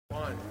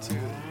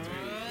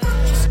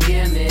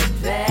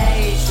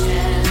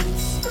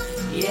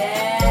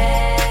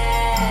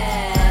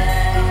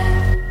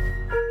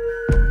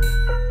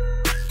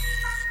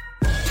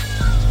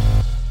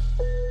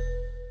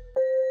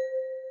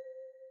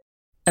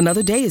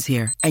Another day is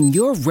here, and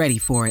you're ready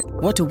for it.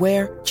 What to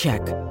wear?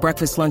 Check.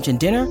 Breakfast, lunch, and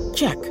dinner?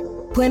 Check.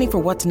 Planning for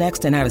what's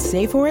next and how to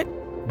save for it?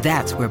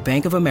 That's where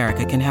Bank of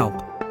America can help.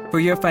 For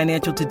your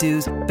financial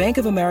to-dos, Bank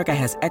of America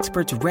has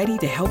experts ready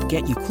to help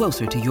get you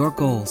closer to your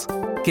goals.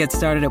 Get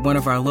started at one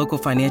of our local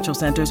financial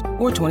centers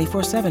or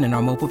 24/7 in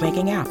our mobile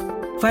banking app.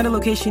 Find a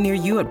location near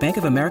you at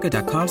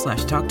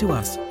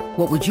bankofamerica.com/talktous.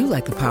 What would you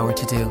like the power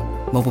to do?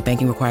 Mobile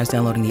banking requires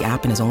downloading the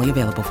app and is only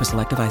available for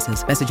select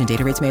devices. Message and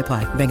data rates may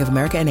apply. Bank of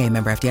America N.A.,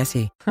 member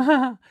FDIC.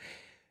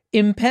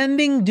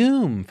 Impending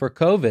doom for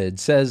COVID,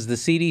 says the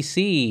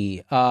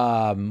CDC.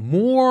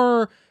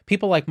 More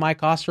people like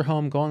Mike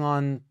Osterholm going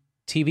on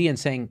TV and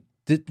saying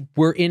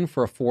we're in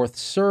for a fourth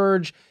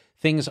surge.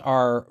 Things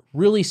are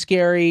really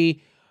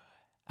scary.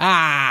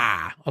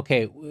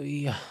 Okay.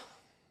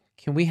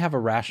 Can we have a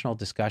rational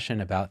discussion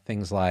about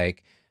things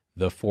like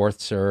the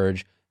fourth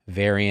surge,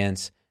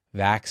 variants,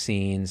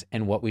 vaccines,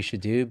 and what we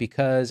should do?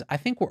 Because I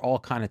think we're all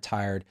kind of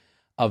tired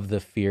of the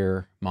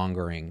fear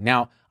mongering.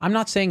 Now, I'm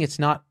not saying it's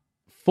not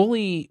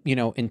fully,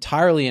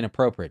 entirely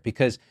inappropriate,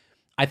 because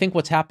I think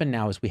what's happened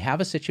now is we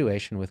have a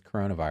situation with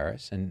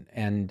coronavirus,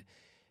 and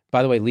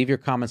by the way, leave your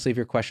comments, leave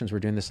your questions. We're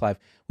doing this live.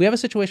 We have a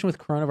situation with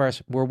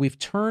coronavirus where we've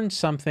turned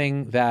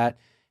something that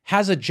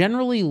has a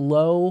generally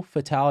low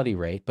fatality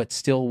rate, but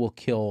still will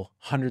kill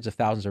hundreds of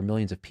thousands or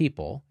millions of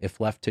people if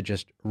left to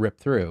just rip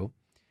through,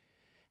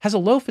 has a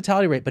low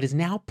fatality rate, but is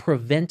now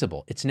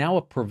preventable. It's now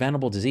a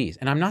preventable disease.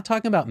 And I'm not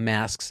talking about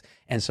masks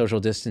and social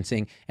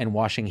distancing and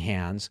washing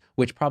hands,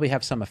 which probably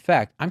have some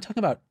effect. I'm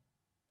talking about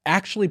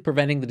actually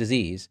preventing the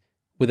disease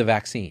with a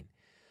vaccine.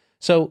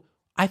 So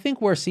I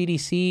think where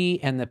CDC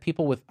and the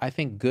people with, I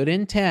think, good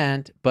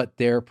intent, but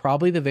they're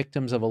probably the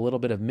victims of a little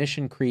bit of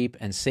mission creep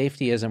and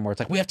safetyism, where it's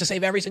like, we have to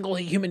save every single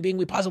human being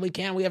we possibly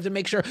can. We have to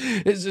make sure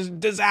this is a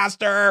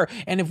disaster.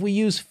 And if we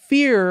use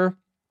fear,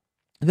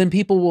 then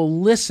people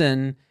will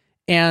listen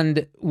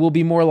and will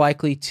be more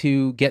likely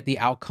to get the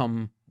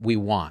outcome we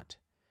want,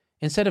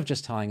 instead of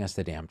just telling us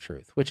the damn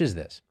truth, which is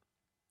this.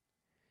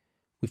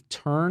 We've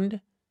turned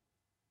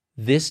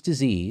this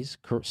disease,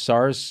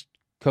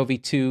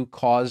 SARS-CoV-2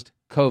 caused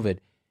COVID,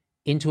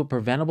 into a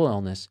preventable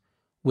illness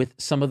with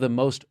some of the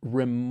most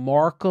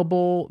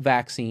remarkable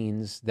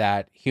vaccines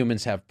that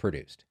humans have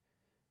produced.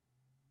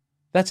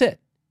 That's it.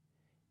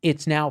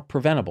 It's now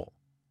preventable.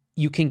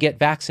 You can get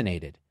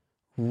vaccinated.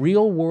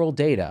 Real world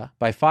data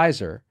by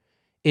Pfizer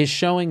is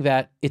showing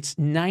that it's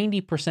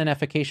 90%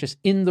 efficacious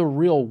in the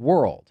real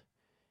world.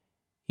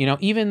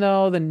 Even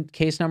though the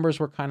case numbers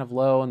were kind of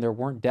low and there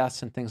weren't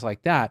deaths and things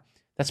like that,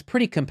 that's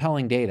pretty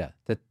compelling data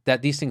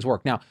that these things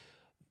work. Now,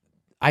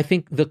 I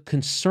think the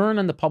concern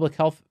on the public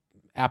health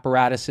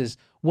apparatus is,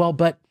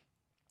 but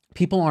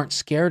people aren't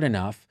scared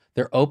enough.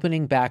 They're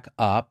opening back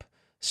up.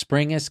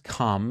 Spring has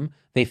come.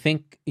 They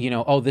think,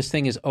 this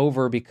thing is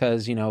over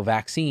because,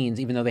 vaccines,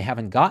 even though they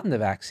haven't gotten the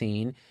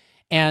vaccine,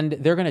 and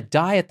they're going to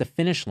die at the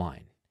finish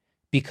line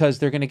because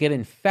they're going to get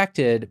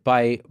infected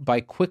by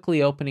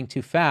quickly opening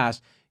too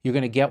fast. You're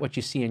going to get what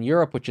you see in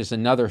Europe, which is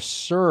another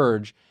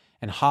surge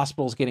and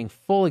hospitals getting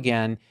full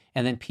again,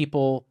 and then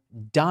people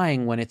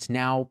dying when it's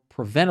now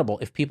preventable.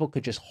 If people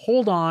could just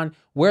hold on,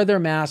 wear their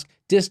mask,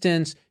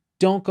 distance,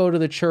 don't go to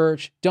the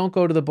church, don't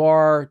go to the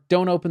bar,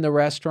 don't open the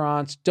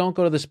restaurants, don't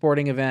go to the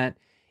sporting event.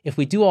 If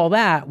we do all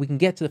that, we can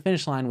get to the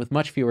finish line with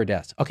much fewer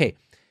deaths. Okay.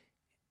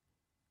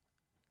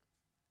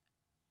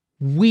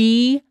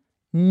 We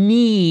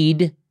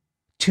need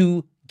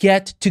to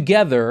get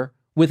together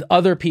with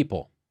other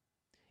people.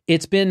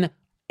 It's been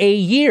a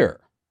year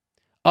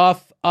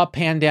of a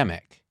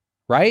pandemic,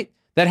 right?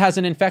 That has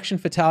an infection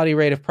fatality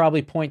rate of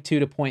probably 0.2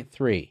 to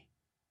 0.3.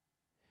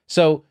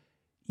 So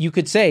you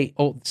could say,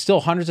 still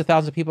hundreds of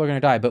thousands of people are going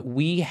to die, but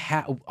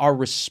our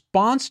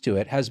response to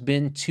it has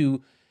been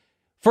to,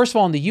 first of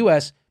all, in the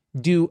U.S.,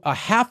 do a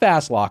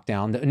half-ass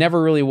lockdown that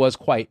never really was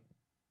quite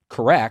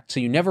correct. So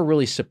you never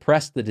really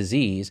suppressed the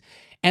disease.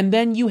 And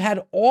then you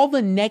had all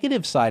the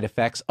negative side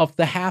effects of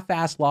the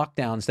half-ass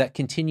lockdowns that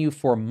continue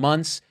for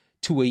months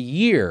to a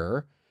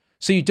year.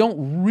 So you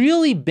don't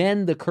really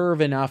bend the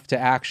curve enough to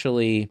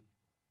actually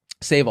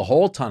save a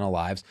whole ton of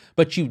lives,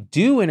 but you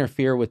do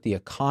interfere with the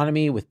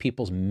economy, with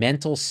people's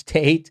mental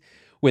state,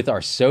 with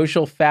our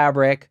social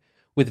fabric,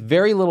 with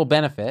very little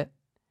benefit.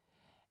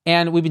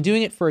 And we've been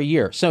doing it for a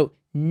year. So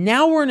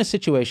now we're in a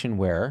situation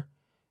where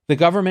the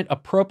government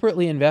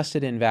appropriately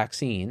invested in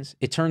vaccines.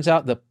 It turns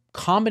out the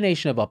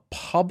combination of a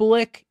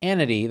public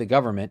entity, the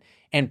government,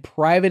 and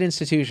private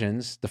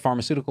institutions, the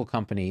pharmaceutical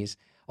companies,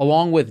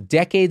 along with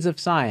decades of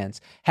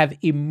science, have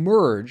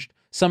emerged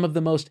some of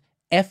the most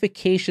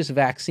efficacious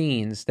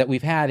vaccines that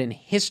we've had in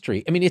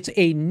history. I mean, it's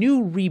a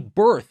new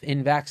rebirth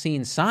in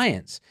vaccine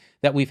science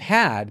that we've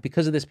had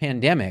because of this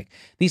pandemic.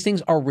 These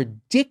things are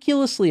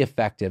ridiculously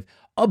effective,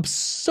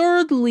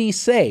 absurdly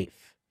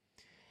safe.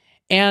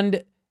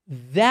 And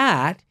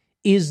that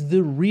is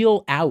the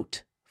real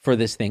out for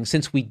this thing,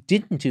 since we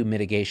didn't do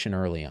mitigation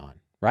early on,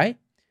 right?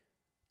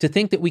 To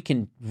think that we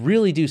can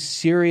really do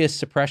serious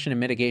suppression and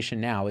mitigation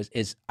now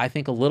is I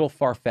think, a little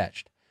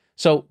far-fetched.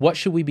 So what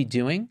should we be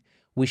doing?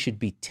 we should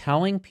be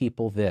telling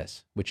people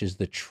this, which is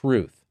the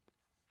truth.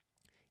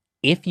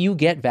 If you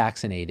get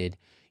vaccinated,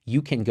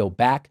 you can go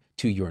back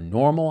to your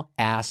normal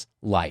ass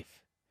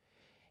life.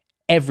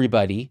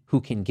 Everybody who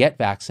can get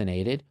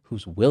vaccinated,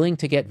 who's willing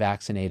to get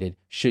vaccinated,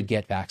 should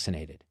get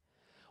vaccinated.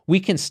 We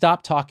can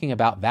stop talking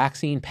about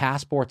vaccine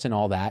passports and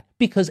all that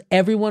because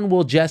everyone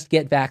will just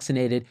get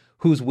vaccinated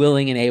who's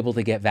willing and able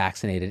to get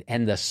vaccinated.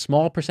 And the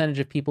small percentage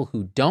of people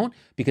who don't,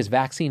 because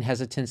vaccine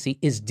hesitancy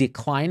is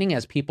declining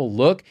as people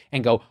look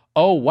and go,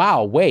 oh,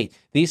 wow, wait,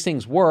 these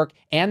things work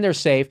and they're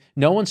safe.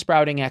 No one's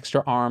sprouting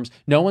extra arms.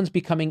 No one's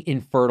becoming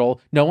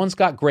infertile. No one's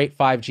got great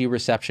 5G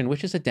reception,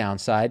 which is a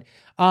downside.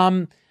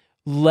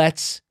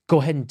 Let's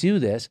go ahead and do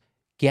this.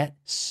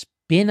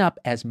 Spin up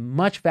as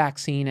much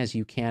vaccine as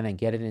you can and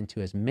get it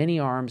into as many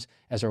arms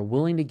as are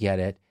willing to get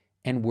it,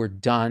 and we're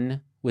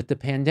done with the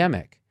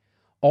pandemic.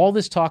 All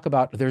this talk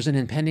about there's an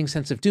impending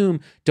sense of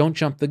doom, don't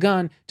jump the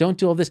gun, don't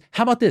do all this.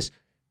 How about this?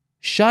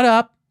 Shut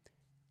up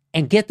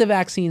and get the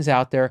vaccines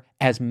out there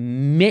as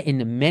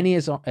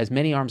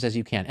many arms as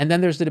you can. And then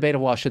there's the debate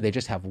of, well, should they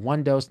just have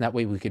one dose and that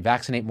way we could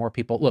vaccinate more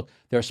people? Look,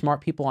 there are smart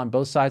people on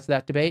both sides of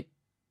that debate.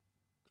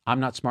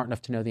 I'm not smart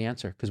enough to know the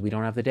answer because we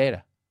don't have the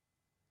data.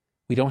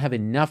 We don't have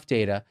enough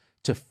data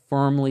to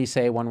firmly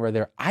say one way or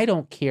the other. I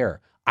don't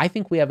care. I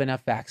think we have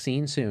enough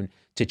vaccine soon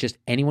to just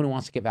anyone who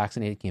wants to get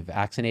vaccinated can get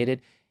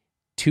vaccinated.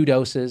 2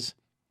 doses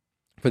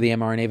for the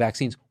mRNA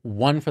vaccines,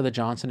 1 for the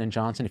Johnson &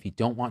 Johnson if you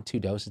don't want 2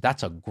 doses.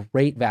 That's a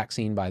great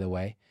vaccine, by the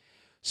way.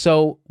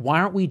 So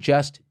why aren't we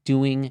just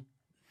doing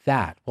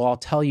that? Well, I'll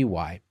tell you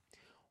why.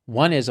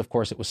 One is, of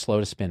course, it was slow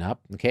to spin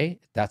up. Okay,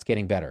 that's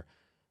getting better.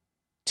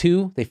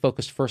 2, they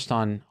focused first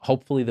on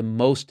hopefully the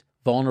most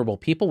vulnerable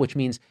people, which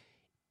means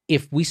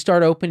if we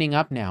start opening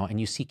up now and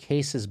you see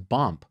cases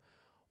bump,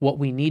 what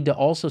we need to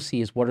also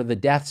see is what are the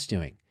deaths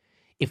doing?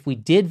 If we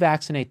did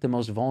vaccinate the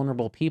most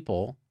vulnerable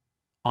people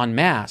en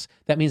masse,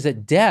 that means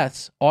that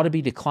deaths ought to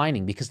be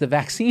declining because the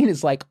vaccine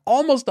is like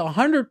almost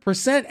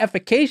 100%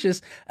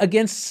 efficacious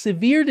against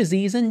severe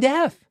disease and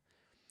death.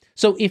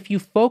 So if you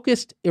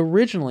focused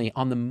originally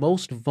on the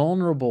most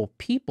vulnerable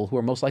people who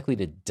are most likely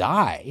to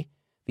die,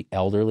 the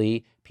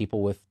elderly,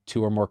 people with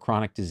 2 or more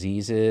chronic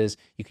diseases,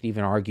 you could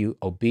even argue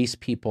obese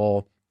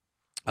people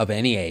of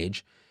any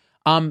age,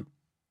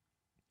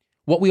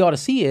 what we ought to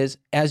see is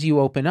as you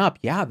open up,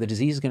 the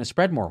disease is going to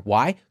spread more.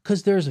 Why?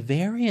 Because there's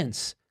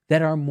variants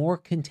that are more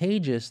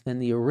contagious than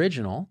the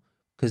original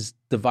because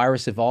the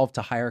virus evolved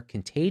to higher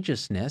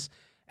contagiousness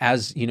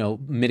as,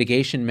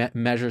 mitigation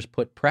measures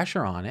put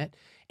pressure on it.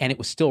 And it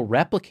was still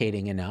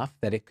replicating enough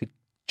that it could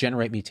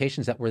generate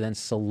mutations that were then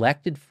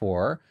selected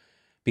for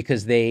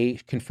because they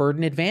conferred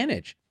an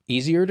advantage,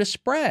 easier to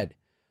spread.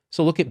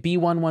 So look at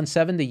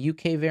B117, the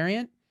UK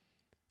variant.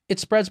 It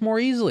spreads more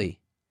easily.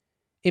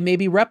 It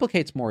maybe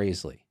replicates more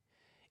easily.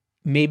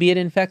 Maybe it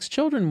infects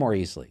children more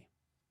easily.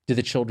 Do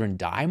the children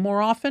die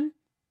more often?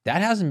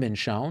 That hasn't been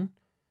shown,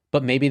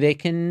 but maybe they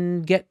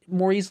can get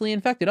more easily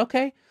infected.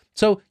 Okay,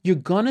 so you're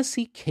going to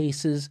see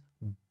cases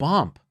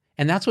bump.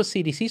 And that's what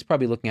CDC is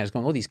probably looking at is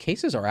going, oh, these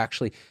cases are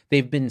actually,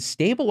 they've been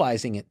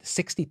stabilizing at the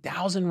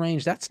 60,000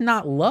 range. That's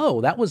not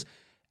low. That was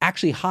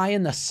actually high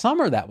in the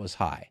summer. That was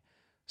high.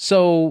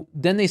 So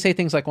then they say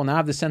things like, well, now I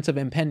have the sense of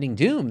impending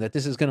doom, that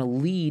this is going to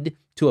lead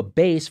to a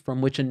base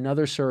from which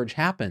another surge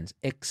happens.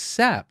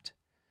 Except,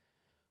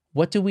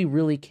 what do we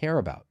really care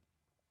about?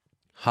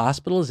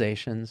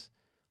 Hospitalizations,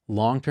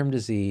 long-term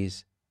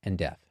disease, and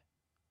death.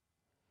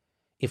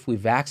 If we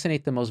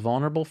vaccinate the most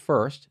vulnerable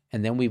first,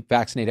 and then we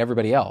vaccinate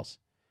everybody else,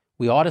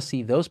 we ought to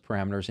see those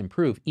parameters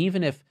improve,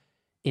 even if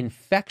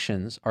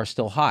infections are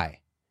still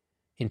high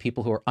in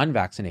people who are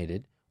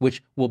unvaccinated,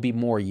 which will be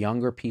more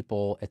younger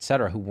people, et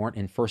cetera, who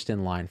weren't first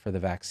in line for the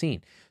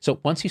vaccine.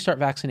 So once you start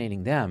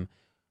vaccinating them,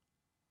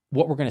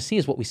 what we're going to see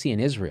is what we see in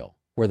Israel,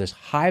 where there's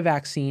high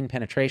vaccine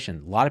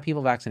penetration, a lot of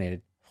people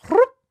vaccinated,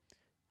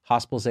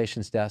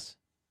 hospitalizations, deaths,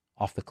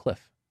 off the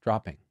cliff,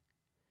 dropping.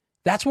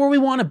 That's where we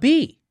want to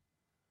be.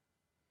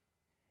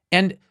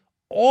 And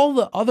all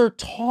the other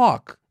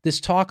talk, this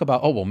talk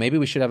about, oh, well, maybe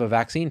we should have a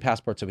vaccine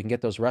passport so we can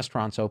get those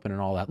restaurants open and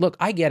all that. Look,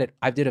 I get it.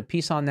 I did a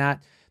piece on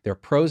that. There are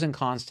pros and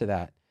cons to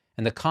that.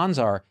 And the cons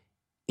are,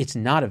 it's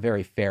not a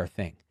very fair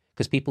thing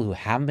because people who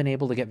haven't been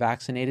able to get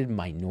vaccinated,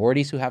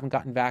 minorities who haven't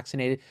gotten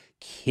vaccinated,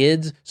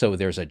 kids, so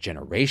there's a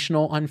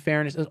generational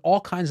unfairness, there's all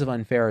kinds of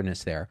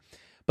unfairness there.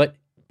 But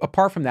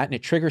apart from that, and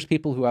it triggers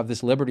people who have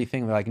this liberty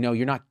thing, they're like, no,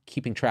 you're not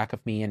keeping track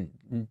of me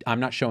and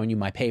I'm not showing you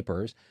my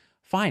papers.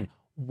 Fine.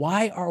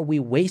 Why are we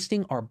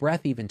wasting our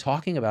breath even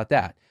talking about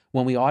that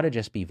when we ought to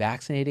just be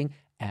vaccinating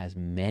as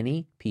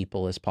many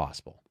people as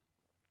possible?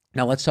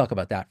 Now let's talk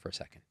about that for a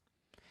second.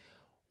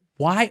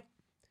 Why?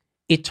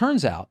 It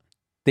turns out,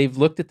 they've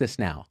looked at this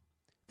now.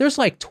 There's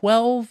like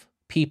 12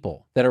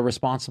 people that are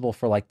responsible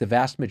for like the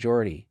vast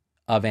majority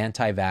of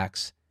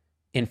anti-vax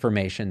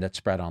information that's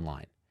spread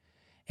online.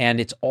 And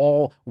it's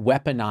all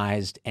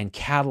weaponized and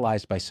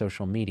catalyzed by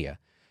social media.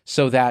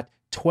 So that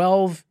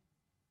 12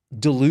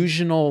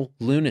 delusional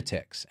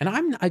lunatics, and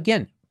I'm,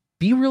 again,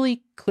 be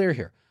really clear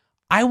here.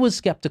 I was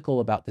skeptical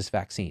about this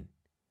vaccine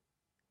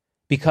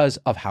because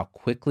of how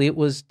quickly it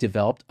was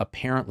developed,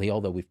 apparently,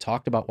 although we've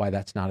talked about why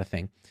that's not a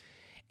thing,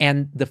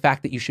 and the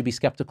fact that you should be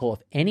skeptical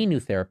of any new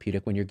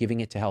therapeutic when you're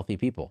giving it to healthy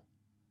people.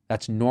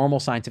 That's normal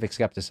scientific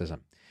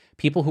skepticism.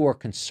 People who are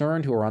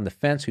concerned, who are on the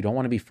fence, who don't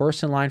want to be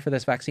first in line for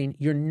this vaccine,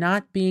 you're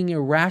not being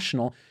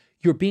irrational.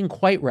 You're being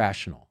quite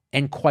rational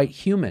and quite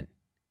human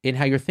in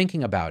how you're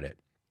thinking about it.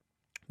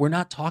 We're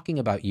not talking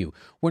about you.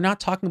 We're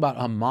not talking about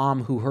a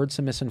mom who heard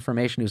some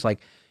misinformation who's like,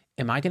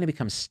 am I going to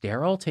become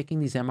sterile taking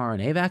these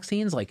mRNA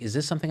vaccines? Like, is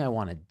this something I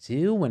want to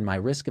do when my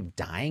risk of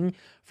dying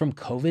from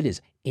COVID is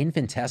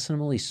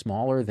infinitesimally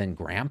smaller than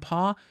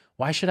grandpa?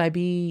 Why should I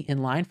be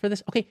in line for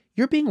this? Okay,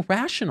 you're being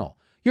rational.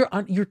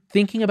 You're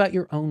thinking about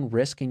your own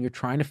risk and you're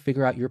trying to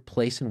figure out your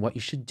place and what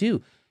you should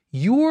do.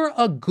 You're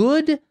a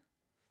good,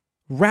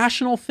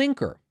 rational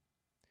thinker.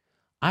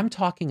 I'm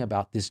talking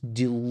about this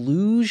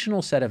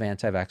delusional set of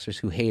anti-vaxxers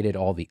who hated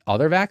all the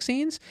other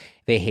vaccines.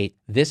 They hate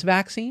this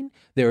vaccine.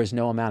 There is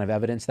no amount of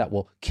evidence that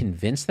will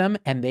convince them,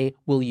 and they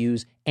will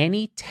use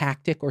any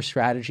tactic or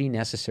strategy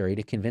necessary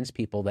to convince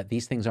people that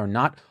these things are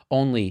not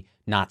only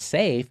not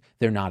safe,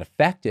 they're not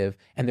effective,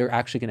 and they're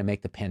actually going to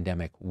make the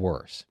pandemic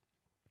worse.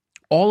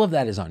 All of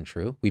that is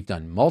untrue. We've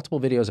done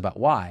multiple videos about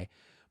why,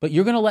 but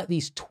you're going to let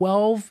these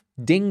 12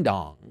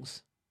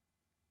 ding-dongs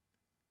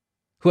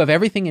who have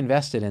everything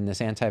invested in this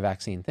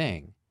anti-vaccine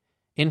thing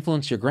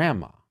influence your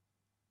grandma,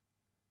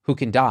 who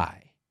can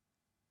die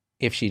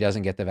if she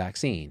doesn't get the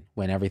vaccine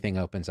when everything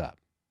opens up.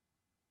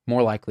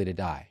 More likely to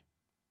die,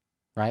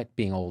 right?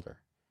 Being older.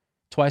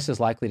 Twice as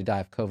likely to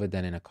die of COVID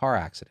than in a car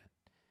accident.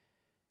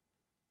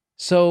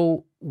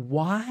 So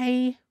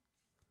why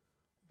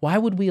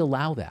would we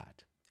allow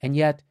that? And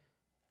yet,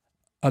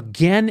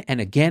 again and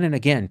again and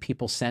again,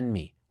 people send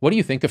me, what do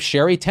you think of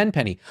Sherry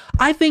Tenpenny?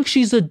 I think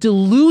she's a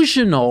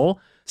delusional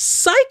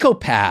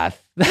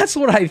psychopath. That's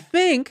what I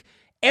think.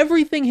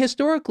 Everything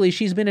historically,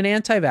 she's been an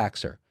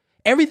anti-vaxxer.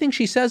 Everything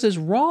she says is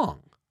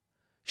wrong.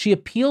 She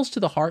appeals to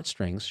the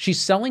heartstrings. She's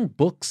selling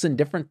books and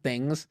different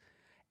things.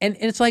 And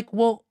it's like,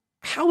 well,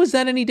 how is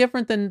that any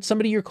different than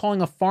somebody you're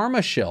calling a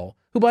pharma shill,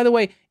 who, by the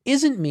way,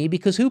 isn't me,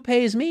 because who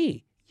pays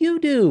me? You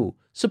do.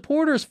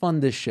 Supporters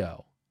fund this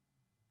show.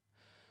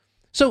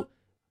 So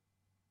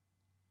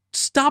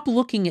stop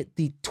looking at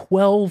the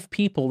 12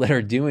 people that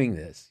are doing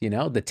this, the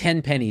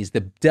Tenpennies,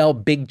 the Del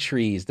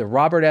Bigtrees, the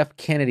Robert F.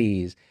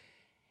 Kennedys,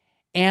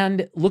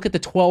 and look at the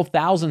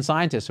 12,000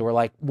 scientists who are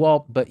like,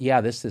 well, but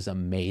yeah, this is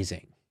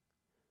amazing,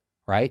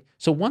 right?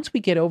 So once we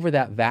get over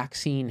that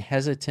vaccine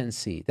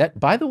hesitancy, that,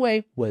 by the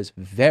way, was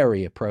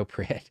very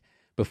appropriate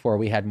before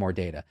we had more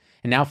data.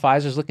 And now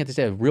Pfizer's looking at this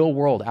data, real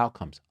world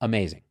outcomes,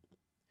 amazing.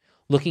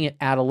 Looking at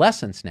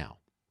adolescents now,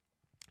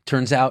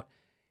 turns out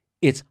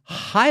it's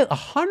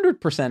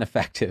 100%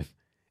 effective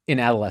in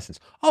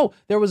adolescents. Oh,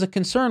 there was a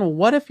concern. Well,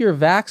 what if you're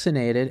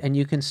vaccinated and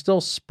you can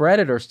still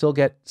spread it or still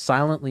get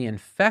silently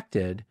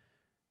infected?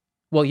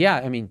 Well,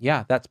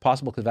 yeah, that's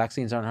possible because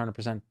vaccines aren't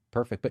 100%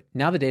 perfect. But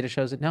now the data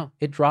shows that no,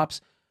 it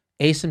drops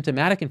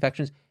asymptomatic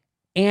infections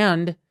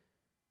and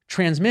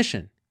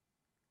transmission,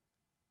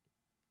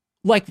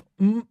 like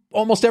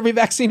almost every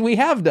vaccine we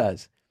have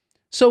does.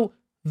 So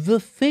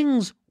the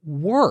things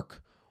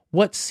work.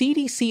 What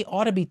CDC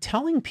ought to be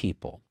telling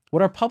people,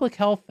 what our public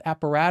health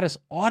apparatus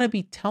ought to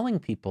be telling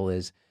people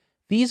is,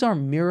 these are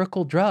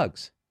miracle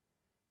drugs.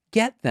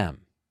 Get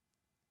them.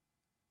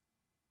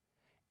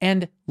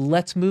 And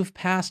let's move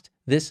past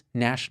this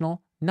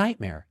national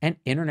nightmare and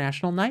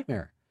international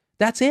nightmare.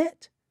 That's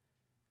it.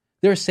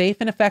 They're safe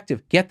and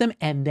effective. Get them,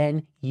 and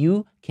then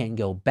you can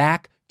go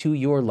back to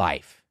your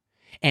life.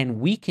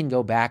 And we can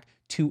go back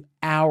to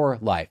our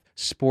life.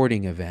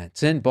 Sporting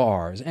events and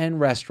bars and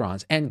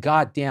restaurants, and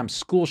goddamn,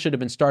 school should have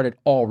been started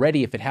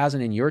already if it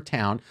hasn't in your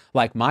town,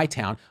 like my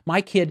town.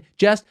 My kid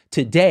just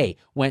today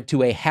went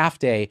to a half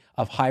day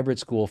of hybrid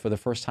school for the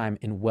first time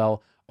in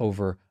well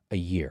over a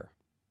year.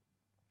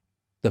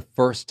 The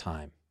first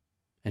time.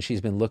 And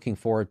she's been looking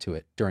forward to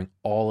it during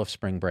all of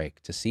spring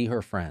break to see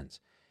her friends.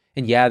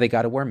 And yeah, they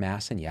got to wear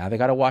masks, and yeah, they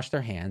got to wash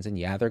their hands, and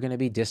yeah, they're going to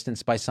be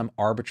distanced by some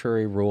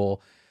arbitrary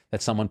rule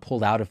that someone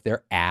pulled out of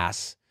their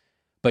ass.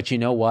 But you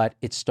know what?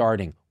 It's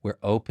starting. We're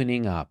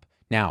opening up.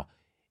 Now,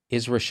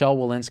 is Rochelle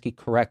Walensky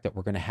correct that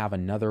we're going to have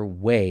another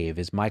wave?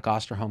 Is Mike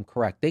Osterholm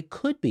correct? They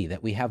could be,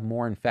 that we have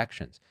more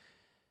infections.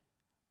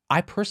 I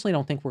personally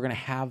don't think we're going to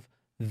have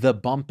the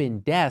bump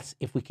in deaths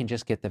if we can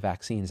just get the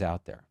vaccines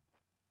out there.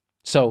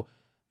 So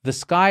the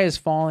sky is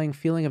falling,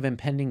 feeling of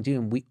impending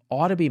doom. We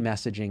ought to be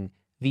messaging,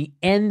 the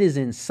end is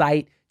in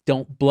sight.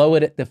 Don't blow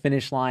it at the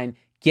finish line.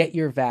 Get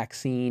your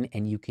vaccine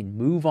and you can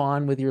move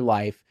on with your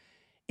life.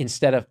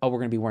 Instead of, oh, we're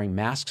going to be wearing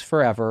masks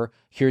forever.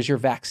 Here's your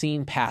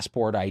vaccine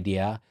passport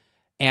idea.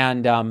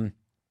 And, there's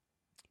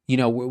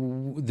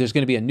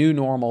going to be a new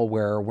normal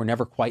where we're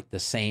never quite the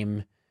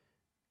same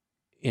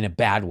in a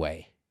bad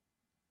way.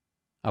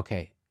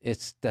 Okay,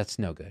 that's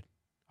no good.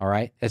 All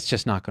right? It's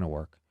just not going to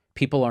work.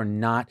 People are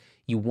not,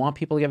 you want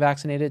people to get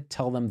vaccinated,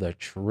 tell them the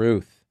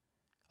truth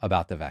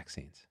about the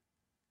vaccines.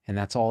 And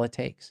that's all it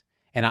takes.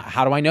 And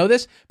how do I know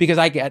this? Because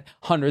I get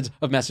hundreds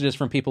of messages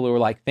from people who are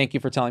like, thank you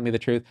for telling me the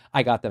truth.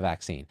 I got the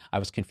vaccine. I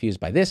was confused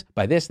by this,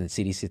 and the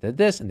CDC said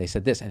this, and they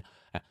said this. And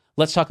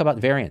let's talk about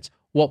variants.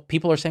 Well,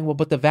 people are saying, well,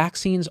 but the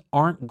vaccines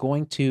aren't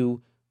going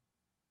to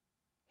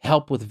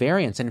help with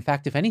variants. And in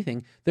fact, if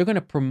anything, they're going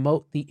to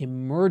promote the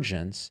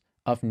emergence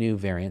of new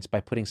variants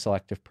by putting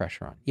selective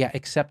pressure on. Yeah,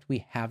 except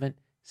we haven't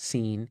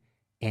seen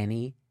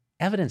any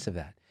evidence of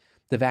that.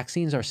 The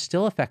vaccines are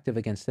still effective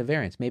against the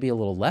variants, maybe a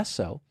little less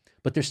so,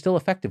 but they're still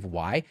effective.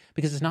 Why?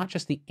 Because it's not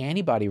just the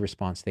antibody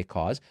response they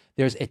cause.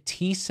 There's a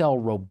T cell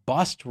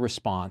robust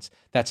response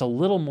that's a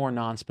little more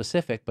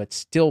nonspecific, but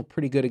still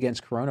pretty good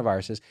against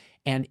coronaviruses.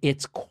 And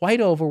it's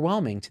quite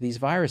overwhelming to these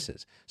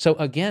viruses. So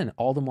again,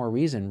 all the more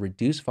reason,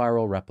 reduce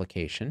viral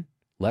replication,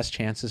 less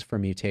chances for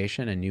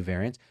mutation and new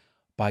variants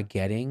by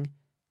getting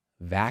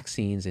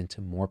vaccines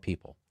into more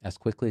people as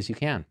quickly as you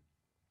can.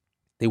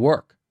 They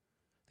work.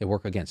 They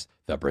work against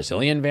the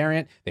Brazilian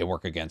variant. They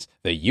work against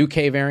the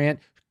UK variant.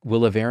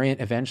 Will a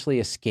variant eventually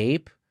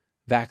escape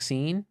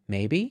vaccine?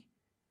 Maybe.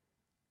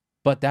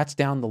 But that's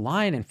down the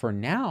line. And for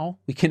now,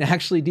 we can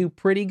actually do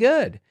pretty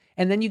good.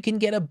 And then you can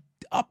get an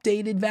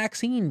updated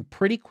vaccine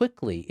pretty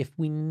quickly if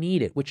we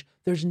need it, which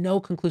there's no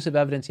conclusive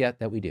evidence yet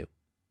that we do.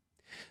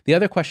 The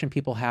other question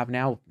people have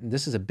now,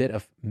 this is a bit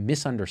of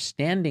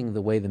misunderstanding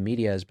the way the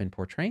media has been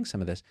portraying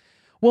some of this.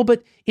 Well,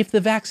 but if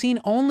the vaccine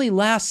only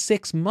lasts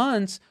 6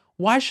 months,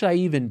 why should I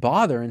even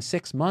bother? In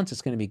 6 months,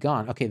 it's going to be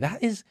gone. Okay,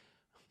 that is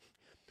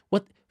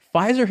what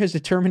Pfizer has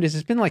determined is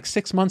it's been like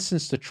 6 months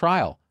since the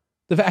trial.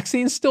 The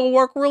vaccines still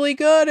work really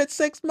good at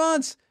 6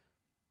 months.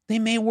 They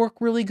may work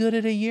really good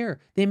at a year.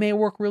 They may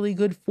work really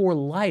good for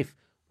life.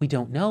 We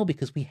don't know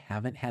because we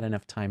haven't had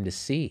enough time to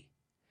see.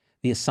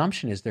 The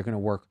assumption is they're going to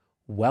work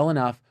well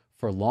enough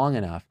for long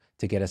enough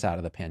to get us out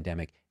of the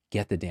pandemic.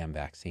 Get the damn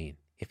vaccine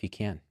if you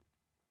can.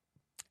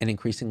 And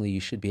increasingly, you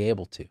should be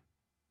able to,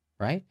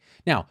 right?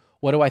 Now,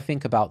 what do I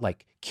think about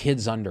like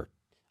kids under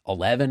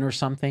 11 or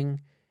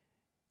something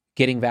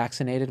getting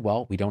vaccinated?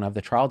 Well, we don't have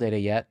the trial data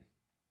yet.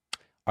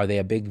 Are they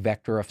a big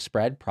vector of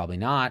spread? Probably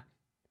not.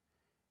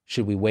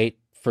 Should we wait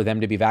for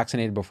them to be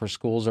vaccinated before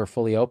schools are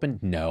fully open?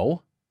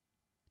 No.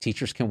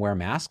 Teachers can wear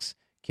masks.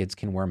 Kids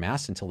can wear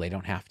masks until they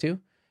don't have to,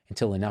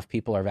 until enough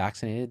people are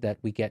vaccinated that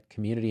we get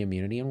community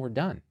immunity and we're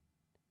done.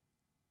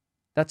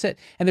 That's it.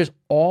 And there's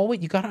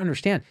always, you got to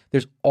understand,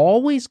 there's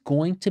always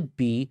going to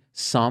be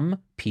some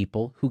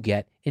people who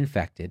get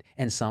infected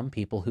and some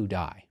people who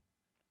die.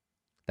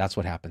 That's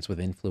what happens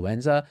with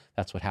influenza.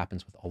 That's what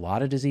happens with a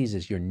lot of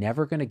diseases. You're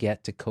never going to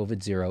get to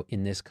COVID-0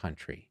 in this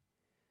country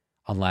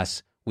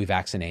unless we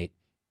vaccinate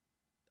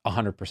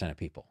 100% of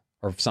people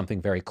or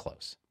something very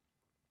close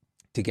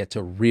to get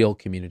to real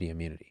community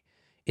immunity.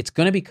 It's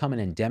going to become an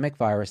endemic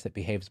virus that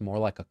behaves more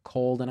like a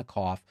cold and a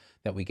cough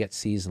that we get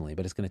seasonally,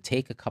 but it's going to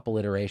take a couple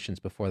iterations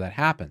before that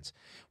happens,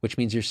 which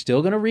means you're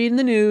still going to read in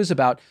the news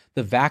about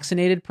the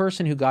vaccinated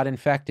person who got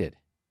infected.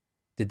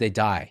 Did they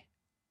die?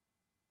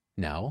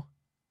 No.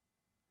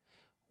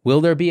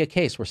 Will there be a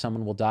case where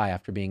someone will die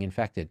after being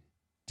infected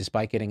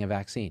despite getting a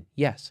vaccine?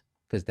 Yes,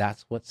 because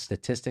that's what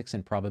statistics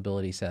and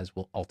probability says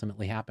will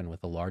ultimately happen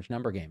with a large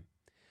number game.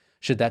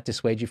 Should that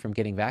dissuade you from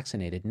getting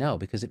vaccinated? No,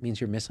 because it means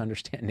you're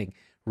misunderstanding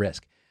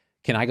risk.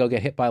 Can I go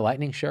get hit by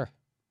lightning? Sure.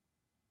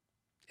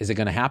 Is it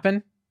going to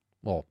happen?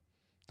 Well,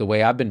 the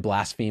way I've been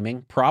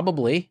blaspheming,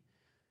 probably,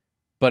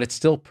 but it's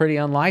still pretty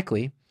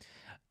unlikely.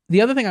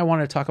 The other thing I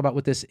wanted to talk about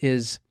with this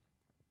is,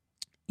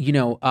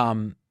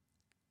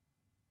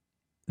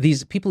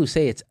 these people who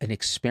say it's an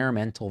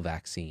experimental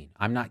vaccine.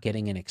 I'm not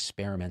getting an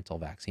experimental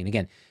vaccine.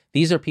 Again,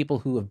 these are people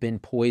who have been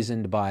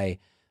poisoned by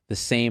the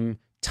same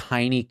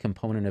tiny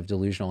component of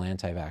delusional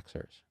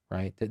anti-vaxxers,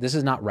 right? This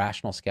is not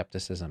rational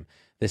skepticism.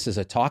 This is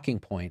a talking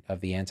point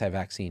of the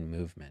anti-vaccine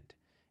movement,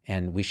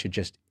 and we should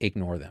just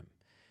ignore them.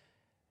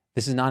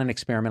 This is not an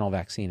experimental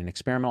vaccine. An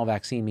experimental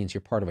vaccine means you're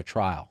part of a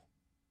trial.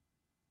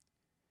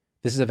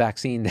 This is a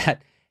vaccine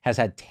that has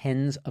had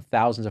tens of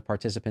thousands of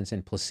participants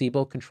in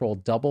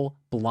placebo-controlled,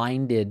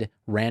 double-blinded,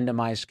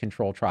 randomized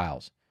control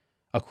trials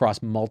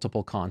across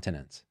multiple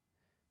continents.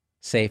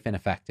 Safe and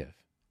effective.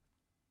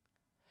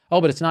 Oh,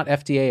 but it's not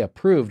FDA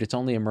approved. It's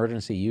only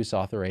emergency use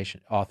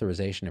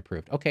authorization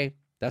approved. Okay,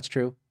 that's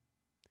true.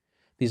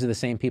 These are the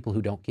same people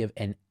who don't give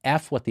an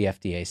F what the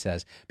FDA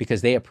says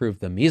because they approved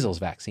the measles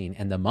vaccine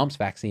and the mumps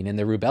vaccine and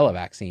the rubella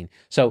vaccine.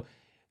 So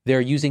they're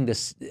using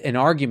an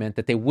argument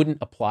that they wouldn't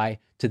apply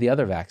to the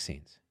other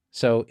vaccines.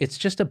 So it's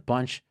just a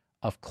bunch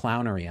of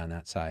clownery on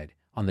that side,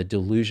 on the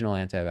delusional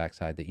anti-vax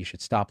side that you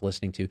should stop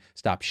listening to,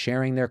 stop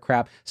sharing their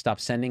crap, stop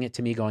sending it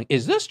to me going,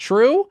 is this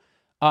true?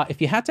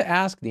 If you had to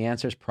ask, the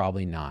answer is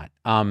probably not.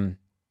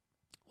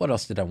 What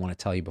else did I want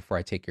to tell you before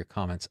I take your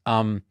comments?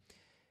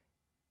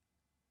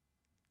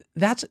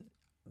 That's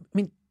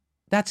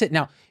it.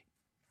 Now,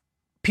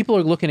 people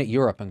are looking at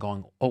Europe and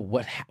going,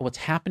 oh, what's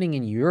happening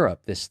in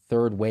Europe, this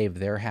third wave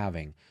they're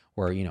having,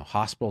 where,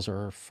 hospitals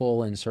are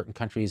full in certain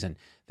countries and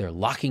they're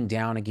locking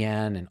down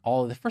again and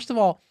all of that. First of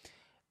all,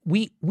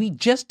 we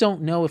just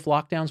don't know if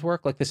lockdowns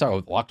work. Like they say,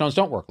 oh, lockdowns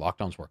don't work,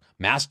 lockdowns work.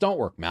 Masks don't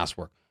work, masks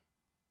work.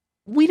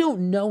 we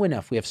don't know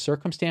enough. We have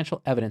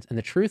circumstantial evidence. And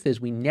the truth is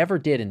we never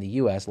did in the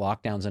US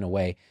lockdowns in a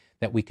way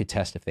that we could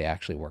test if they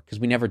actually work, because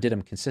we never did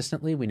them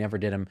consistently. We never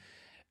did them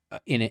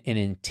in an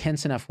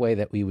intense enough way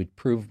that we would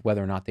prove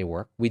whether or not they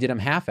work. We did them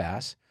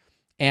half-ass.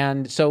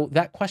 And so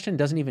that question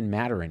doesn't even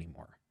matter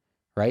anymore,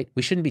 right?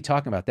 We shouldn't be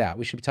talking about that.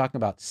 We should be talking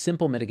about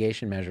simple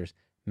mitigation measures,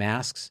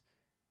 masks,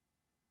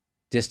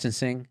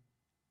 distancing,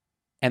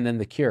 and then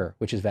the cure,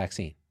 which is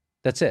vaccine.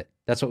 That's it.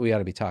 That's what we ought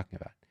to be talking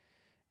about.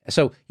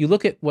 So you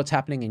look at what's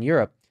happening in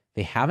Europe.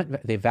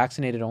 They've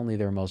vaccinated only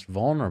their most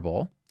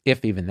vulnerable,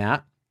 if even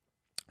that.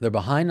 They're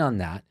behind on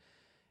that.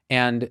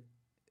 And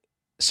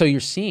so you're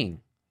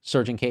seeing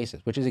surging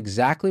cases, which is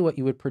exactly what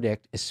you would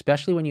predict,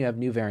 especially when you have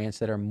new variants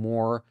that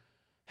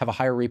have a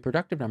higher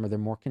reproductive number. They're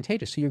more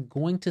contagious. So you're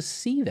going to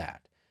see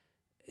that.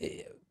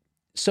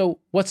 So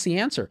what's the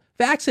answer?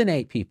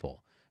 Vaccinate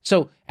people.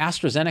 So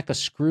AstraZeneca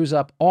screws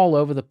up all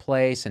over the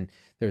place, and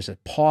there's a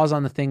pause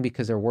on the thing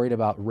because they're worried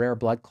about rare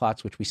blood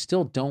clots, which we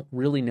still don't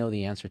really know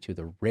the answer to,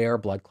 the rare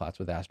blood clots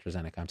with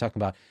AstraZeneca. I'm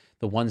talking about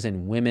the ones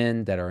in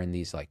women that are in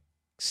these like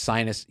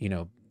venous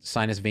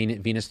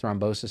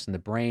thrombosis in the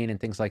brain and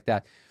things like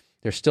that.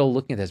 They're still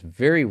looking at this,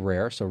 very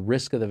rare. So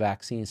risk of the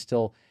vaccine is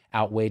still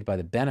outweighed by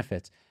the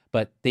benefits,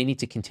 but they need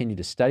to continue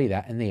to study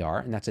that, and they are.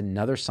 And that's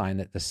another sign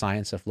that the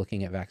science of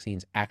looking at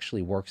vaccines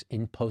actually works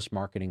in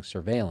post-marketing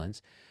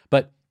surveillance.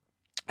 But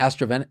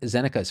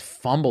AstraZeneca has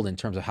fumbled in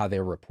terms of how they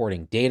were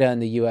reporting data in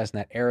the US and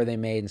that error they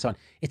made and so on.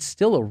 It's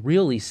still a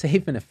really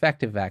safe and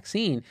effective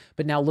vaccine,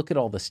 but now look at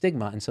all the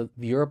stigma. And so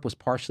Europe was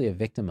partially a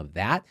victim of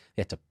that.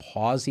 They had to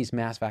pause these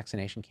mass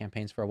vaccination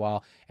campaigns for a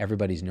while.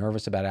 Everybody's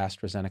nervous about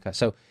AstraZeneca.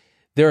 So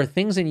there are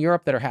things in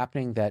Europe that are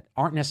happening that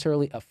aren't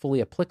necessarily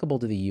fully applicable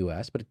to the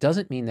US, but it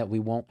doesn't mean that we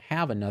won't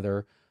have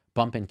another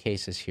bump in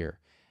cases here.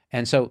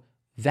 And so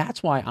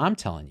that's why I'm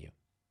telling you,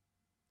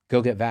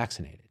 go get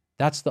vaccinated.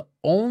 That's the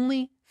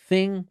only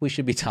thing we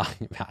should be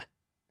talking about.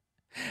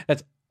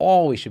 That's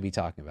all we should be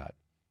talking about.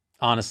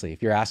 Honestly,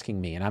 if you're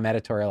asking me, and I'm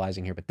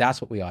editorializing here, but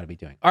that's what we ought to be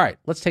doing. All right,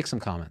 let's take some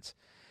comments.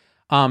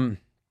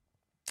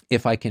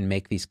 If I can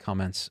make these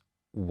comments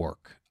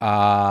work.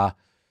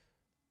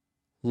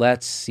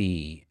 Let's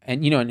see.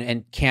 And,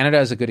 and Canada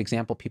is a good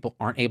example. People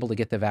aren't able to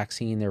get the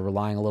vaccine. They're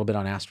relying a little bit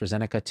on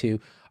AstraZeneca too.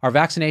 Our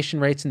vaccination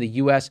rates in the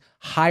U.S.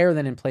 higher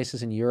than in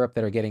places in Europe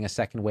that are getting a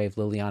second wave,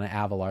 Liliana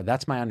Avalar.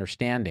 That's my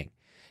understanding.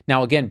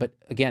 Now, again,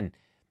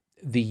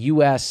 the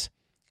U.S.,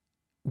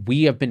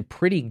 we have been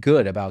pretty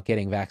good about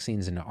getting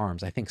vaccines into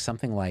arms. I think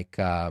something like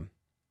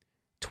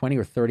 20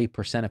 or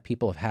 30% of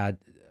people have had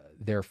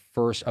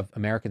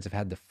Americans have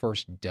had the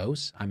first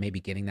dose. I may be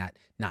getting that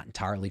not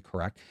entirely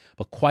correct,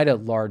 but quite a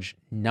large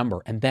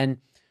number. And then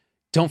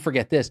don't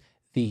forget this,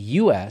 the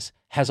U.S.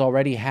 has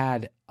already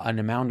had an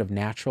amount of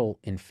natural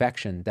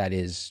infection that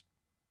is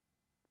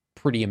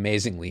pretty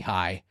amazingly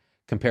high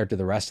compared to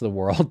the rest of the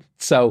world.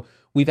 So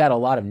we've had a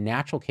lot of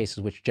natural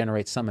cases which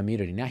generate some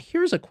immunity. Now,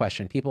 here's a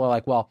question. People are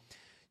like, well,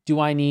 do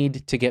I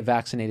need to get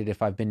vaccinated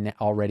if I've been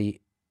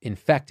already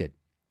infected?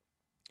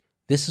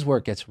 This is where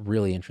it gets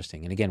really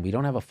interesting. And again, we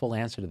don't have a full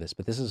answer to this,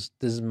 but this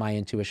is my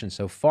intuition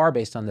so far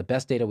based on the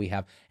best data we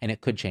have, and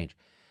it could change.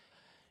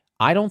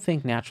 I don't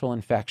think natural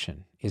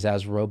infection is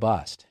as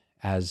robust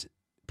as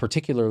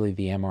particularly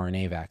the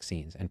mRNA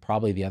vaccines and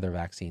probably the other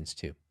vaccines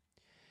too.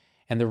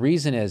 And the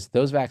reason is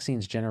those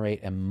vaccines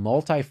generate a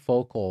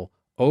multifocal,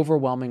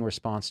 overwhelming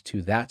response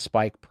to that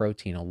spike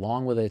protein,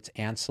 along with its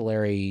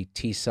ancillary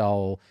T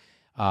cell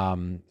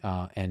and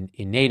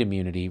innate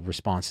immunity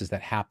responses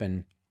that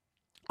happen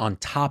on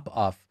top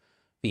of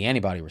the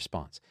antibody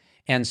response.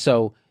 And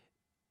so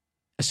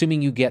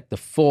assuming you get the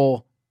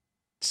full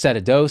set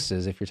of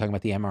doses, if you're talking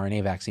about the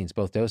mRNA vaccines,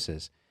 both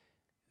doses,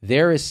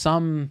 there is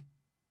some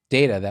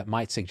data that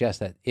might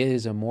suggest that it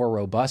is a more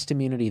robust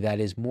immunity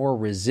that is more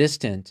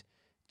resistant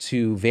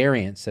to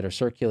variants that are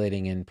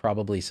circulating in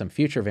probably some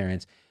future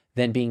variants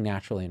than being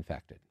naturally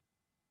infected.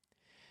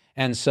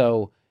 And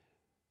so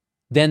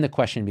then the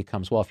question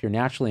becomes, well, if you're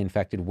naturally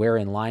infected, where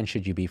in line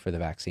should you be for the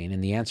vaccine?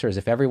 And the answer is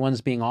if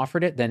everyone's being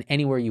offered it, then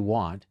anywhere you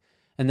want.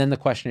 And then the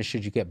question is,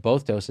 should you get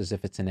both doses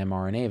if it's an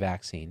mRNA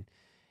vaccine?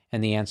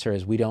 And the answer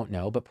is we don't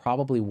know, but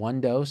probably one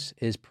dose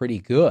is pretty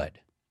good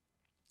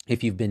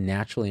if you've been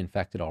naturally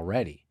infected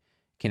already.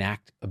 It can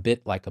act a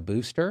bit like a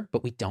booster,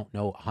 but we don't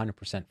know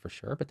 100% for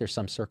sure, but there's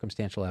some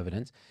circumstantial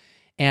evidence.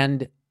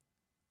 And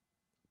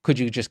could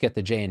you just get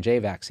the J&J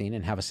vaccine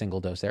and have a single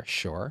dose there?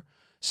 Sure.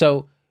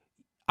 So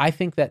I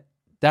think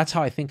that's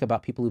how I think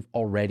about people who've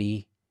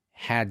already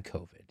had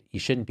COVID. You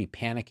shouldn't be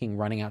panicking,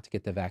 running out to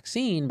get the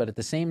vaccine, but at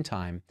the same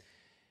time,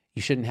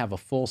 you shouldn't have a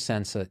full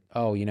sense that,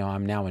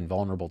 I'm now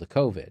invulnerable to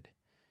COVID.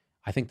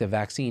 I think the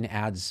vaccine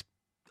adds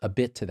a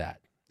bit to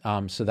that.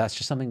 So that's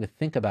just something to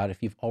think about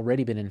if you've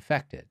already been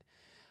infected.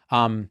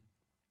 Talking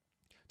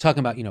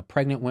about,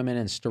 pregnant women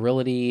and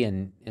sterility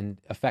and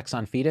effects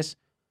on fetus.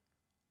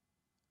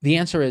 The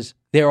answer is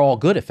they're all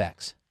good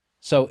effects.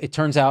 So it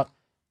turns out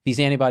these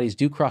antibodies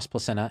do cross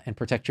placenta and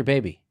protect your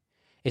baby.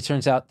 It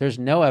turns out there's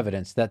no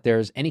evidence that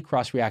there's any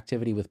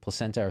cross-reactivity with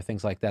placenta or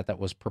things like that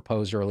was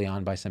proposed early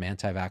on by some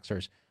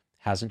anti-vaxxers.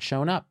 Hasn't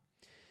shown up.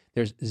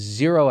 There's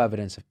zero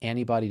evidence of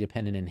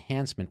antibody-dependent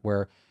enhancement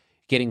where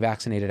getting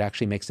vaccinated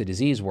actually makes the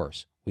disease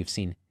worse. We've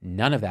seen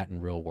none of that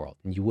in real world,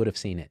 and you would have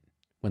seen it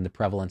when the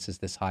prevalence is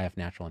this high of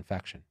natural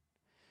infection.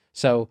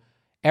 So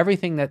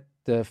everything that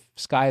the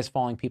sky is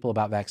falling people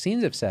about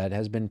vaccines have said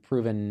has been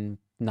proven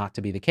not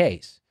to be the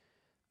case.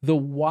 The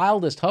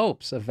wildest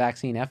hopes of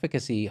vaccine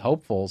efficacy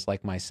hopefuls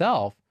like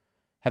myself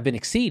have been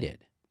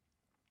exceeded.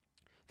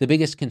 The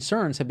biggest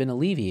concerns have been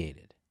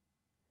alleviated,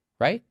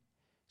 right?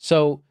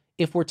 So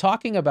if we're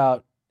talking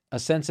about a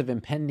sense of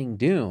impending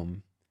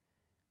doom,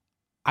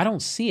 I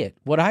don't see it.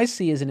 What I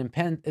see is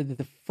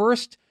the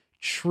first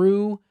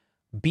true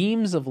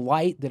beams of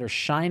light that are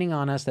shining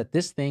on us that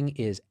this thing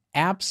is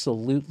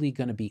absolutely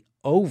going to be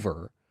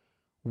over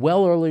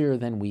well earlier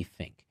than we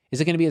think.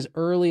 Is it going to be as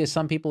early as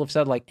some people have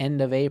said, like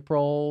end of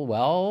April?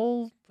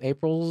 Well,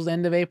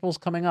 end of April's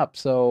coming up,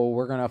 so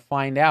we're going to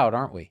find out,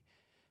 aren't we?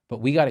 But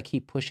we got to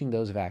keep pushing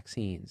those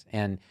vaccines.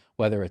 And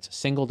whether it's a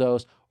single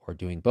dose or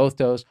doing both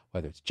doses,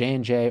 whether it's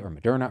J&J or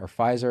Moderna or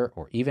Pfizer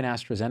or even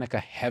AstraZeneca,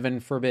 heaven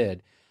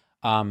forbid,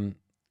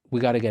 we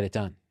got to get it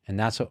done. And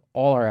that's what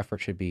all our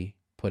effort should be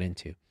put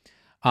into.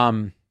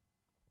 Other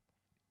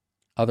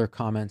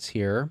comments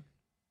here.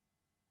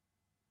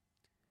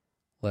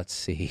 Let's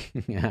see.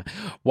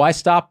 Why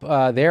stop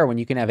there when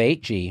you can have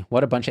 8G?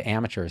 What a bunch of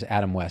amateurs,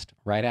 Adam West.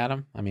 Right,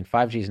 Adam? I mean,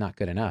 5G is not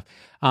good enough.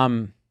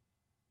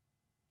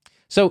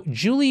 So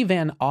Julie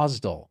Van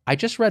Osdal, I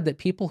just read that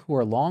people who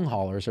are long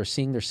haulers are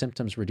seeing their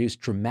symptoms reduce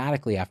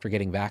dramatically after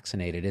getting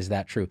vaccinated. Is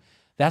that true?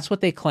 That's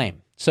what they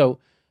claim. So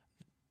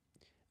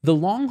the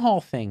long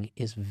haul thing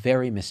is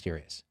very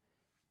mysterious.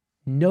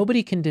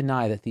 Nobody can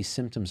deny that these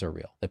symptoms are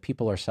real, that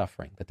people are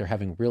suffering, that they're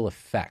having real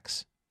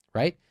effects,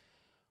 right?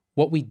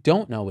 What we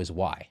don't know is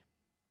why.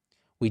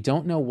 We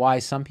don't know why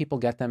some people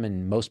get them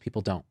and most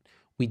people don't.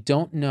 We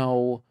don't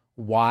know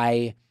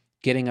why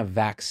getting a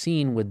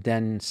vaccine would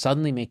then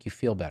suddenly make you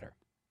feel better.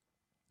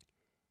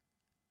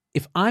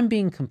 If I'm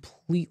being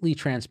completely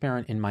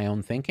transparent in my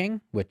own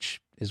thinking,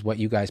 which is what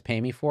you guys pay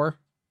me for,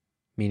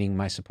 meaning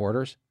my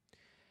supporters,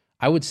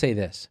 I would say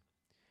this.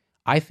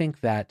 I think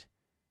that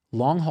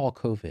long-haul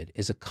COVID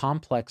is a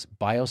complex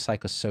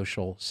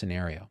biopsychosocial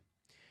scenario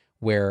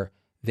where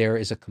there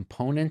is a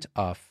component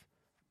of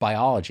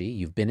biology,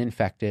 you've been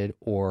infected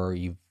or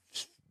you've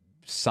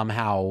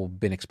somehow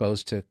been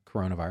exposed to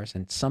coronavirus,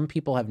 and some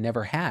people have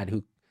never had,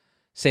 who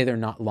say they're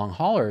not long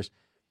haulers,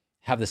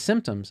 have the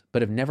symptoms,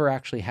 but have never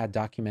actually had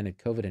documented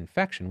COVID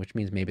infection, which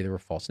means maybe there were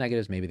false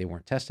negatives, maybe they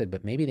weren't tested,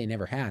 but maybe they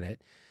never had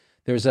it.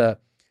 There's a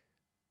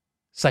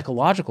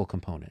psychological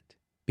component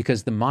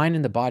because the mind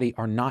and the body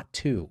are not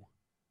two.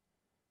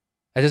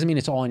 That doesn't mean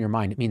it's all in your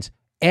mind. It means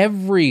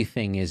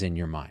everything is in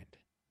your mind.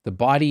 The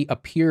body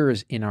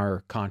appears in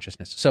our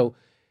consciousness. So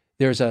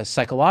there's a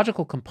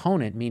psychological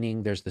component,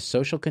 meaning there's the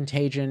social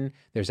contagion,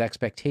 there's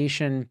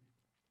expectation,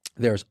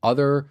 there's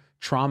other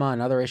trauma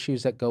and other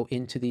issues that go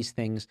into these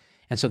things.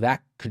 And so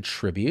that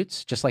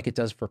contributes, just like it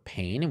does for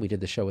pain. And we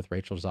did the show with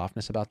Rachel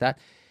Zoffness about that.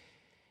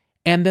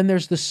 And then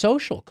there's the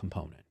social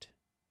component,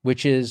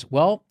 which is,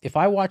 well, if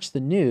I watch the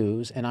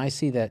news and I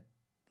see that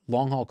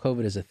long-haul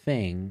COVID is a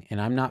thing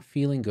and I'm not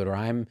feeling good or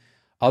I'm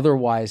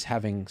otherwise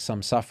having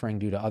some suffering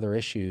due to other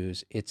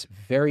issues, it's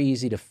very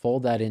easy to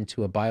fold that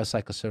into a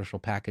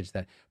biopsychosocial package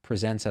that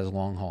presents as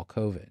long-haul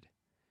COVID.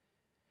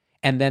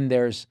 And then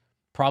there's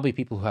probably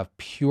people who have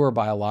pure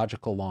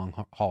biological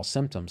long-haul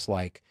symptoms,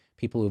 like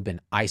people who've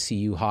been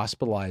ICU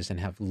hospitalized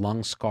and have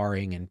lung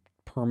scarring and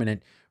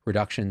permanent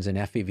reductions in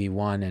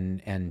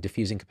FEV1 and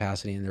diffusing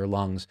capacity in their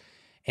lungs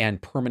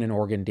and permanent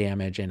organ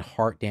damage and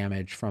heart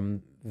damage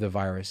from the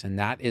virus. And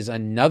that is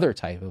another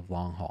type of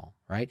long haul,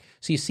 right?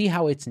 So you see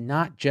how it's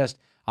not just,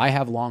 I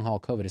have long haul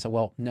COVID. It's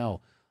well,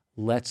 no,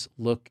 let's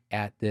look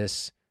at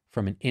this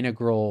from an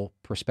integral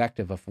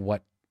perspective of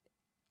what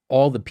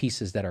all the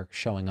pieces that are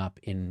showing up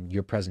in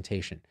your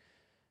presentation,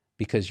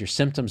 because your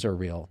symptoms are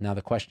real. Now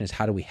the question is,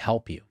 how do we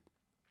help you?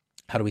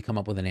 How do we come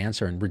up with an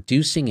answer? And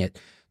reducing it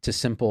to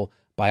simple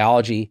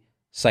biology,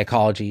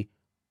 psychology,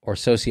 or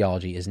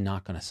sociology is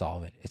not going to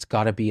solve it. It's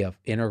got to be an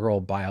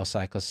integral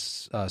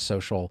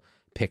biopsychosocial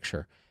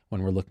picture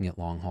when we're looking at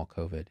long-haul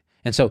COVID.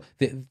 And so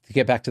to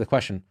get back to the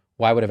question,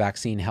 why would a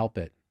vaccine help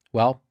it?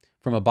 Well,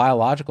 from a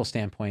biological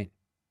standpoint,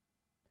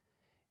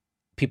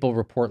 people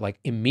report like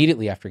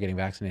immediately after getting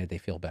vaccinated, they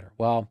feel better.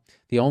 Well,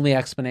 the only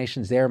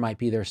explanations there might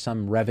be there's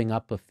some revving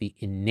up of the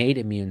innate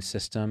immune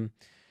system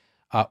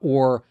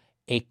or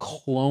a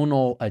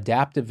clonal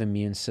adaptive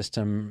immune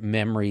system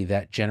memory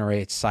that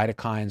generates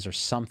cytokines or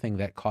something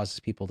that causes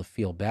people to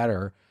feel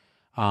better.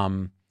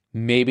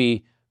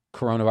 Maybe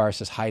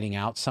coronavirus is hiding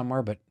out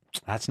somewhere, but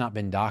that's not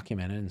been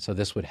documented. And so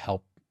this would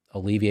help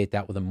alleviate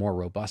that with a more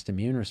robust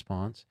immune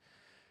response.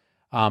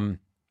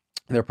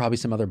 There are probably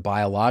some other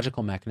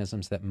biological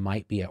mechanisms that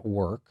might be at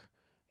work,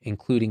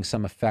 including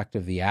some effect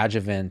of the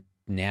adjuvant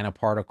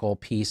nanoparticle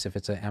piece, if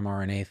it's an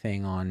mRNA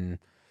thing, on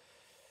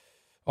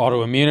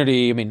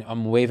autoimmunity. I mean,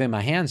 I'm waving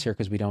my hands here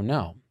because we don't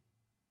know.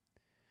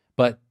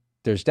 But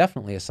there's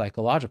definitely a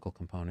psychological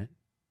component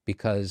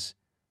because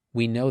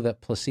we know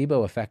that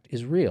placebo effect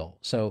is real.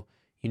 So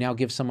You now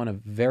give someone a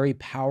very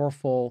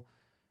powerful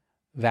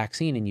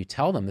vaccine and you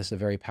tell them this is a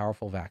very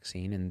powerful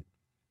vaccine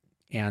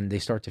and they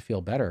start to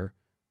feel better.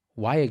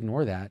 Why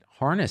ignore that?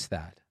 Harness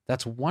that.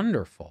 That's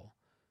wonderful.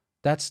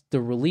 That's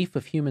the relief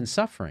of human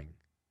suffering.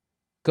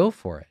 Go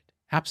for it.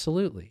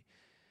 Absolutely.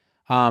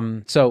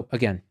 So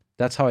again,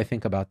 that's how I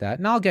think about that.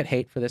 And I'll get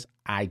hate for this.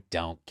 I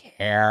don't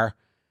care.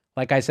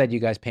 Like I said, you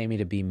guys pay me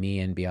to be me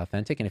and be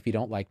authentic. And if you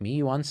don't like me,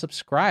 you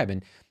unsubscribe.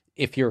 And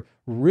if you're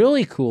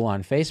really cool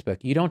on Facebook,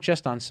 you don't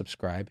just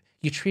unsubscribe.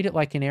 You treat it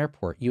like an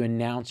airport. You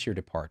announce your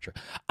departure.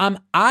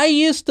 I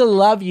used to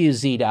love you,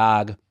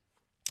 Z-Dog.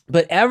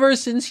 But ever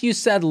since you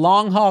said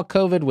long haul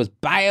COVID was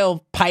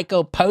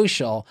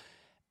biopicopostal,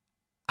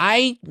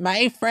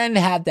 my friend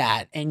had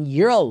that, and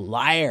you're a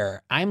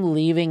liar. I'm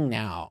leaving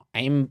now.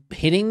 I'm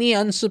hitting the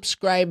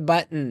unsubscribe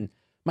button.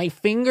 My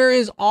finger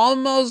is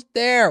almost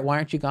there. Why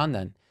aren't you gone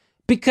then?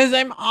 Because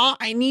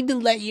I need to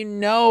let you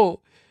know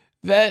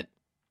that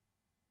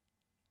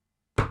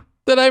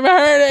I'm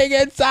hurting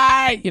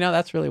inside.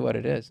 That's really what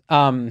it is.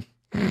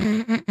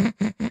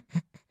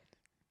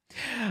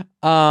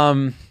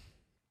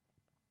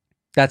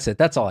 That's it.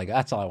 That's all I got.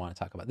 That's all I want to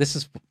talk about. This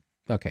is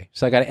okay.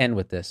 So I got to end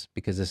with this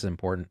because this is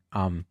important.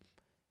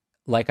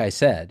 Like I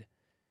said,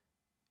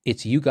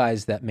 it's you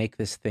guys that make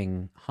this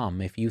thing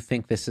hum. If you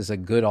think this is a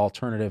good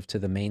alternative to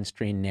the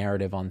mainstream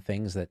narrative on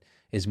things that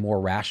is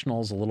more rational,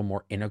 is a little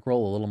more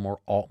integral, a little more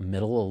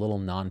alt-middle, a little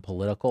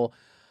non-political,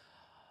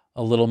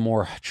 a little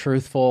more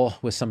truthful,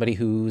 with somebody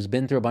who's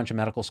been through a bunch of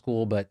medical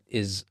school but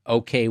is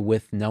okay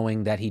with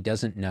knowing that he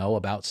doesn't know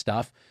about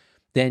stuff,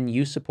 then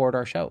you support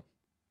our show.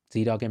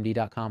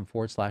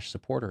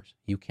 zdogmd.com/supporters.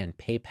 You can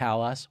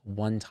PayPal us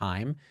one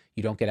time.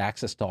 You don't get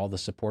access to all the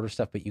supporter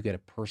stuff, but you get a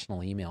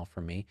personal email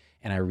from me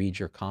and I read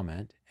your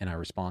comment and I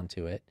respond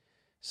to it.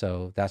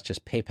 So that's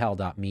just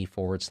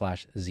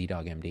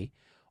paypal.me/zdogmd.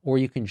 Or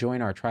you can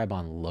join our tribe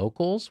on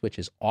Locals, which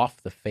is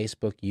off the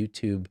Facebook,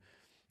 YouTube,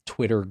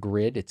 Twitter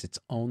grid. It's its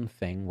own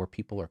thing where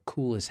people are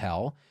cool as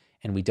hell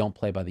and we don't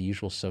play by the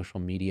usual social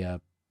media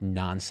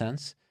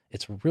nonsense.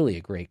 It's really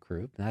a great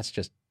group. And that's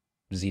just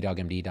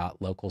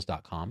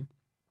zdogmd.locals.com.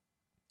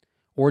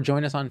 Or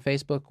join us on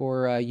Facebook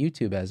or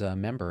YouTube as a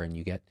member, and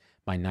you get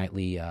my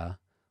nightly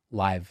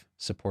live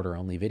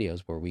supporter-only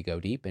videos where we go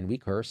deep and we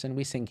curse and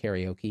we sing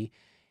karaoke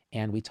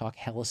and we talk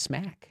hella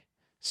smack.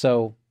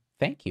 So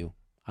thank you.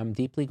 I'm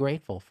deeply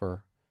grateful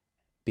for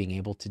being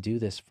able to do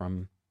this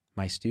from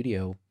my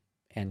studio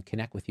and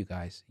connect with you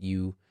guys.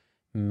 You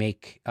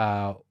make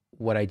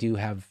what I do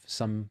have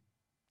some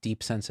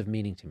deep sense of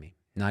meaning to me.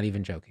 Not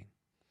even joking.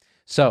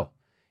 So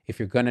if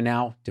you're going to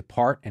now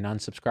depart and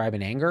unsubscribe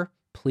in anger,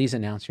 please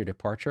announce your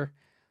departure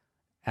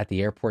at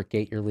the airport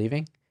gate you're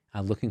leaving.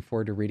 I'm looking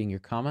forward to reading your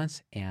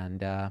comments,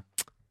 and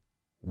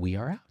we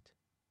are out.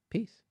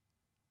 Peace.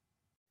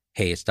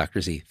 Hey, it's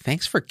Dr. Z.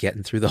 Thanks for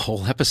getting through the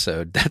whole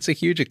episode. That's a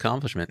huge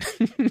accomplishment.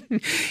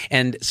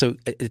 And so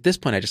at this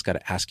point, I just got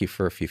to ask you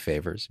for a few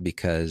favors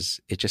because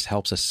it just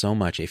helps us so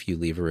much if you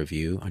leave a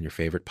review on your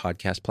favorite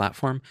podcast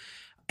platform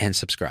and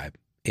subscribe.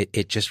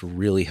 It just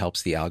really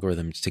helps the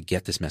algorithms to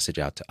get this message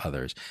out to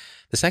others.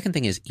 The second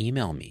thing is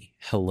email me,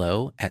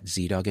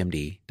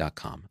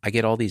 hello@zdogmd.com. I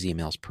get all these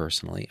emails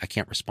personally. I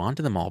can't respond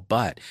to them all,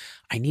 but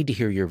I need to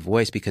hear your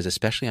voice because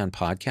especially on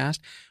podcast,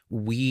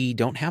 we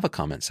don't have a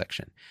comment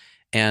section.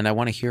 And I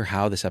want to hear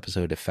how this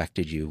episode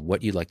affected you,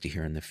 what you'd like to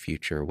hear in the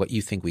future, what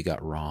you think we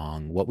got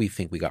wrong, what we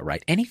think we got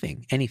right,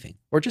 anything,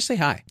 or just say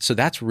hi. So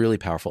that's really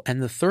powerful.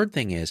 And the third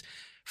thing is,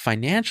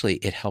 financially,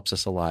 it helps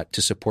us a lot to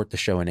support the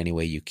show in any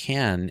way you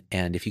can.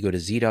 And if you go to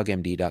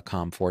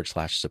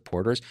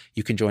zdogmd.com/supporters,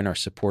 you can join our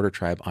supporter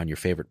tribe on your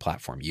favorite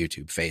platform,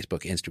 YouTube,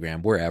 Facebook,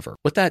 Instagram, wherever.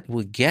 What that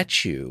will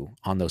get you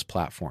on those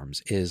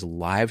platforms is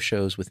live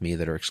shows with me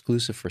that are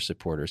exclusive for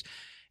supporters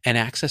and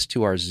access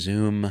to our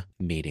Zoom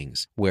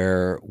meetings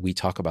where we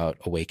talk about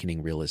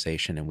awakening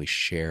realization and we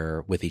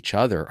share with each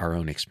other our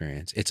own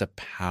experience. It's a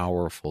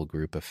powerful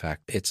group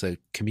effect. It's a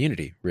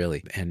community,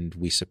 really. And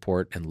we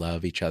support and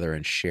love each other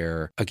and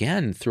share,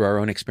 again, through our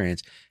own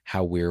experience,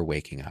 how we're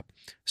waking up.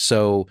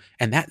 So,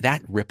 and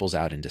that ripples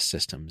out into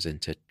systems,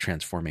 into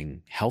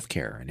transforming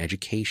healthcare and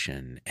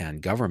education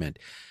and government.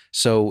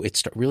 So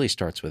it really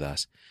starts with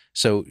us.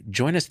 So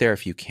join us there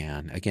if you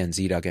can. Again,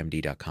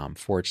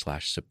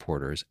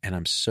 zdogmd.com/supporters. And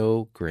I'm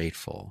so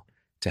grateful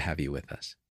to have you with us.